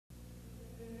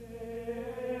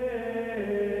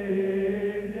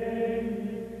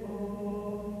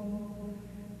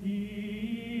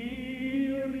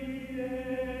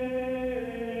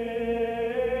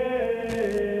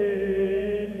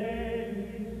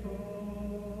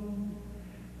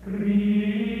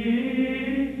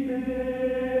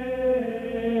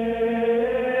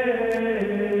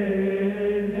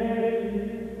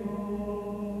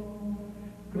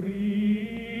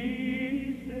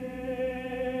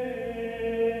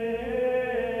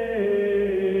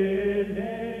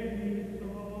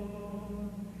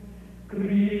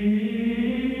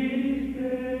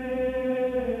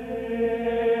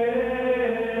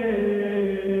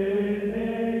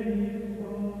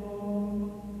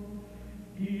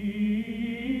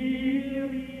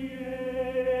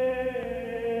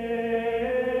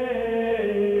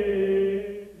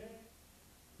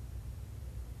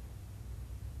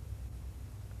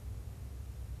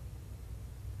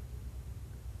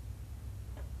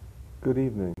Good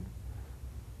evening.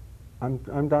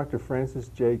 I'm Dr. Francis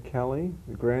J. Kelly,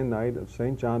 the Grand Knight of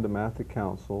St. John de Matha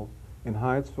Council in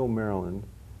Hyattsville, Maryland,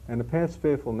 and a past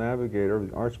faithful navigator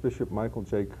of the Archbishop Michael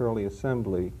J. Curley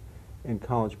Assembly in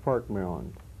College Park,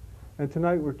 Maryland. And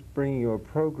tonight we're bringing you a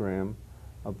program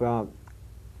about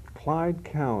Clyde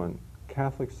Cowan,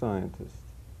 Catholic scientist.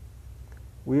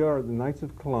 We are the Knights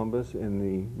of Columbus in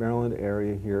the Maryland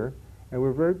area here, and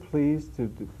we're very pleased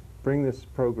to bring this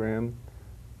program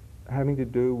having to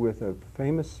do with a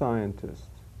famous scientist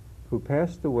who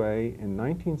passed away in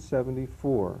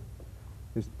 1974.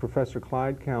 Is Professor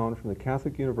Clyde Cowan from the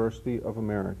Catholic University of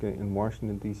America in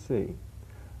Washington, D.C.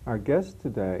 Our guests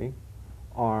today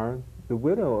are the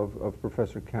widow of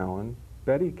Professor Cowan,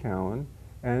 Betty Cowan,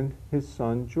 and his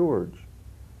son George.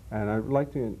 And I'd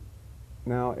like to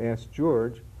now ask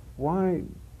George, why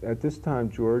at this time,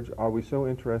 George, are we so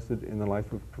interested in the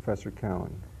life of Professor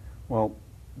Cowan? Well,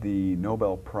 the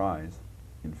Nobel Prize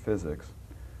in Physics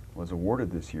was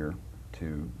awarded this year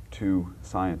to two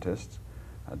scientists,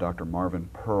 Dr. Marvin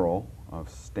Pearl of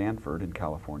Stanford in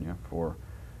California for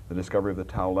the discovery of the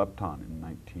tau lepton in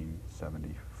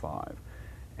 1975,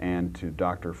 and to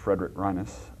Dr. Fred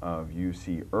Reines of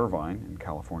UC Irvine in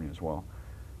California as well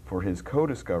for his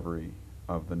co-discovery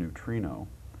of the neutrino.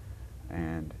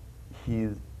 And he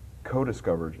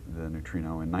co-discovered the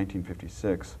neutrino in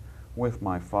 1956 with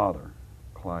my father,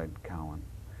 Clyde Cowan.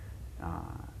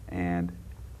 And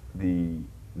the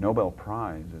Nobel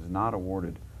Prize is not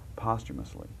awarded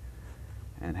posthumously.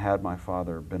 And had my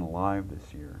father been alive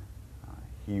this year,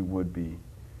 he would be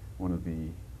one of the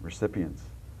recipients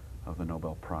of the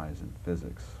Nobel Prize in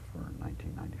Physics for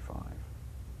 1995.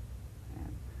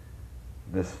 And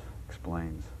this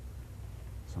explains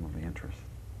some of the interest.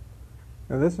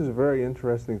 Now this is a very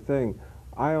interesting thing.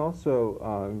 I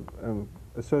also am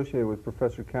associated with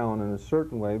Professor Cowan in a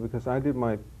certain way because I did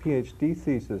my PhD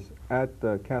thesis at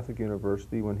the Catholic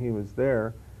University when he was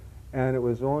there, and it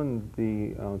was on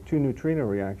the two neutrino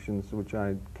reactions which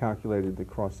I calculated the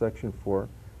cross-section for.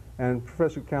 And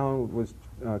Professor Cowan was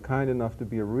kind enough to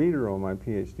be a reader on my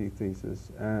PhD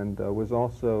thesis and was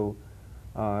also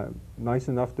nice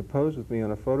enough to pose with me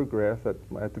on a photograph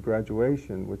at the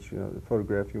graduation, which the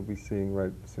photograph you'll be seeing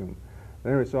right soon.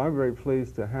 Anyway, so I'm very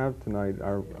pleased to have tonight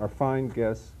our fine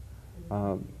guests,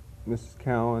 Mrs.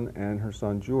 Cowan and her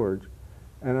son George.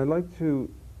 And I'd like to,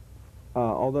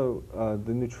 although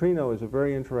the neutrino is a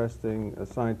very interesting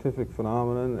scientific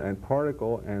phenomenon and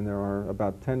particle, and there are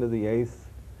about 10 to the 8th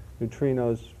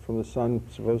neutrinos from the sun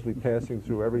supposedly passing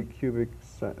through every cubic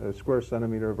square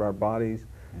centimeter of our bodies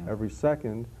every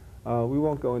second, we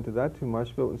won't go into that too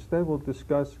much, but instead we'll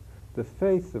discuss the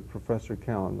faith of Professor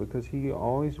Cowan, because he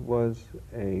always was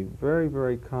a very,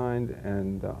 very kind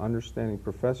and understanding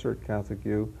professor at Catholic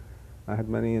U. I had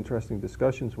many interesting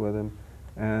discussions with him,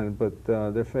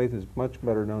 but their faith is much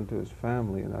better known to his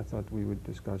family, and I thought we would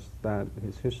discuss that,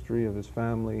 his history of his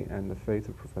family and the faith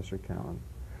of Professor Cowan.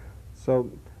 So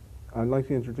I'd like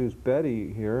to introduce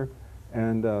Betty here,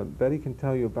 and Betty can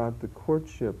tell you about the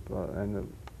courtship and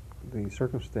the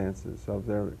circumstances of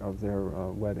their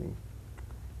wedding.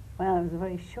 Well, it was a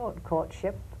very short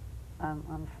courtship.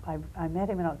 I met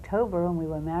him in October, and we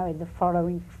were married the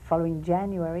following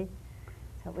January.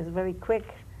 So it was very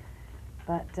quick.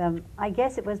 But I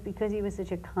guess it was because he was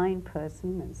such a kind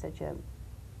person and such an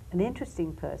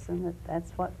interesting person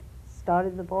that's what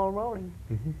started the ball rolling.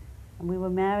 Mm-hmm. And we were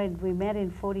married. We met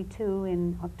in '42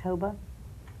 in October,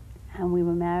 and we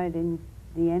were married in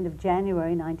the end of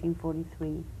January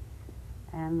 1943.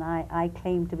 And I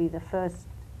claim to be the first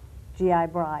GI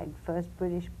bride, first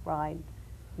British bride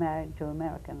married to an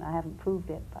American. I haven't proved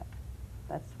it, but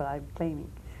that's what I'm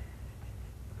claiming.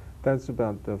 That's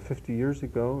about 50 years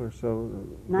ago or so?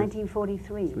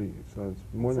 1943. So it's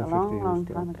more than 50 years ago. It's a long, long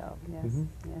time ago, yes.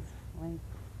 Mm-hmm. Yes, right.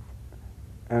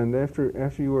 And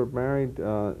after you were married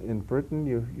in Britain,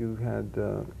 you had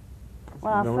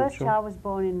well, our first child was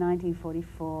born in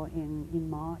 1944 in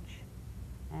March,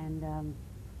 and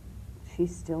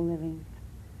she's still living.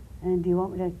 And do you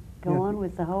want me to go on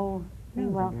with the whole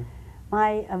thing? Well,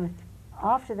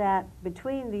 after that,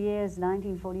 between the years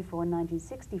 1944 and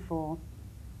 1964,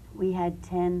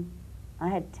 I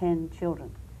had 10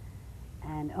 children,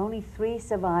 and only 3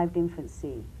 survived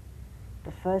infancy.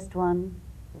 The first one,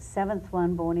 the 7th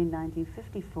one born in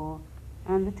 1954,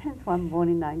 and the 10th one born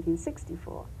in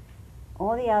 1964.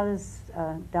 All the others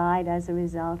died as a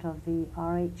result of the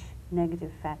Rh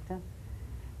negative factor.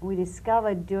 We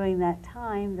discovered during that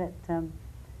time that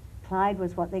Clyde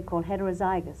was what they call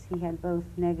heterozygous. He had both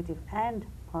negative and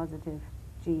positive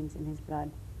genes in his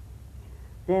blood.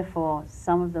 Therefore,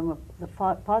 some of them, the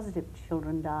positive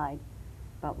children died,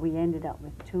 but we ended up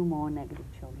with 2 more negative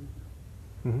children.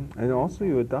 And also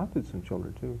you adopted some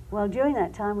children too. Well, during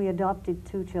that time we adopted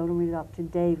 2 children. We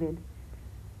adopted David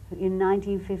in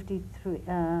 1950,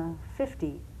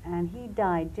 and he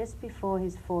died just before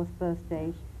his 4th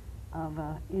birthday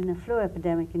in a flu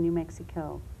epidemic in New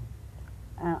Mexico.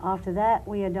 After that,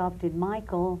 we adopted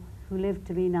Michael, who lived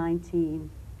to be 19,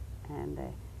 and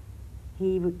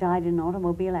he died in an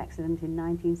automobile accident in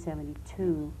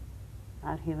 1972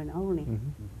 out here in Olney.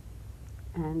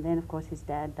 And then, of course, his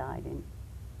dad died in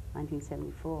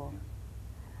 1974.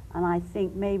 And I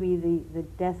think maybe the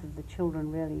death of the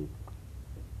children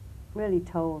really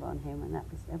told on him, and that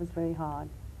was very hard.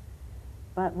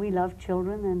 But we loved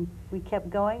children, and we kept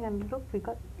going, and look, we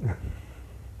got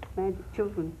magic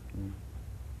children.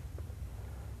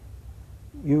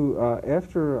 You,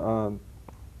 after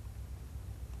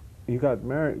you got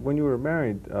married, when you were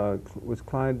married, was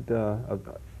Clyde a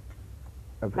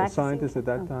scientist at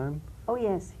that time? Oh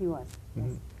yes, he was.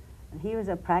 Yes. And he was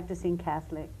a practicing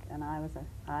Catholic, and I was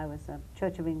a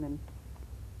Church of England.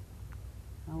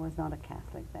 I was not a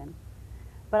Catholic then.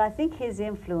 But I think his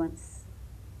influence,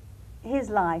 his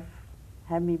life,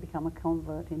 had me become a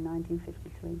convert in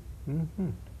 1953.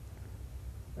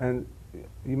 And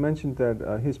you mentioned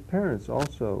that his parents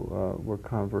also were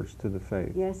converts to the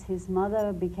faith. Yes, his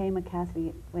mother became a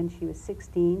Catholic when she was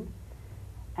 16,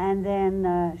 and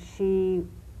then she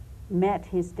met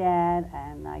his dad,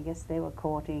 and I guess they were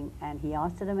courting, and he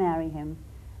asked her to marry him,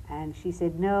 and she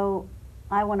said, "No,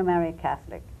 I want to marry a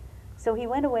Catholic." So he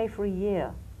went away for a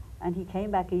year, and he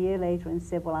came back a year later and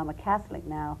said, "Well, I'm a Catholic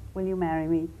now, will you marry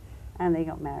me?" And they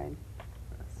got married.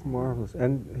 That's marvelous.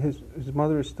 And his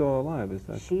mother is still alive, is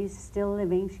that? She's still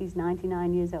living. She's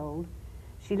 99 years old.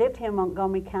 She lived here in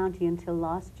Montgomery County until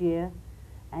last year,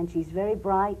 and she's very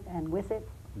bright and with it,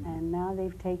 and now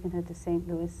they've taken her to St.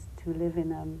 Louis to live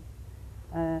in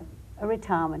a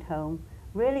retirement home,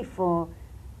 really for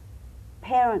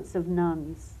parents of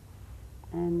nuns.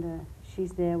 And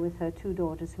she's there with her 2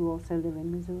 daughters who also live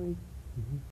in Missouri.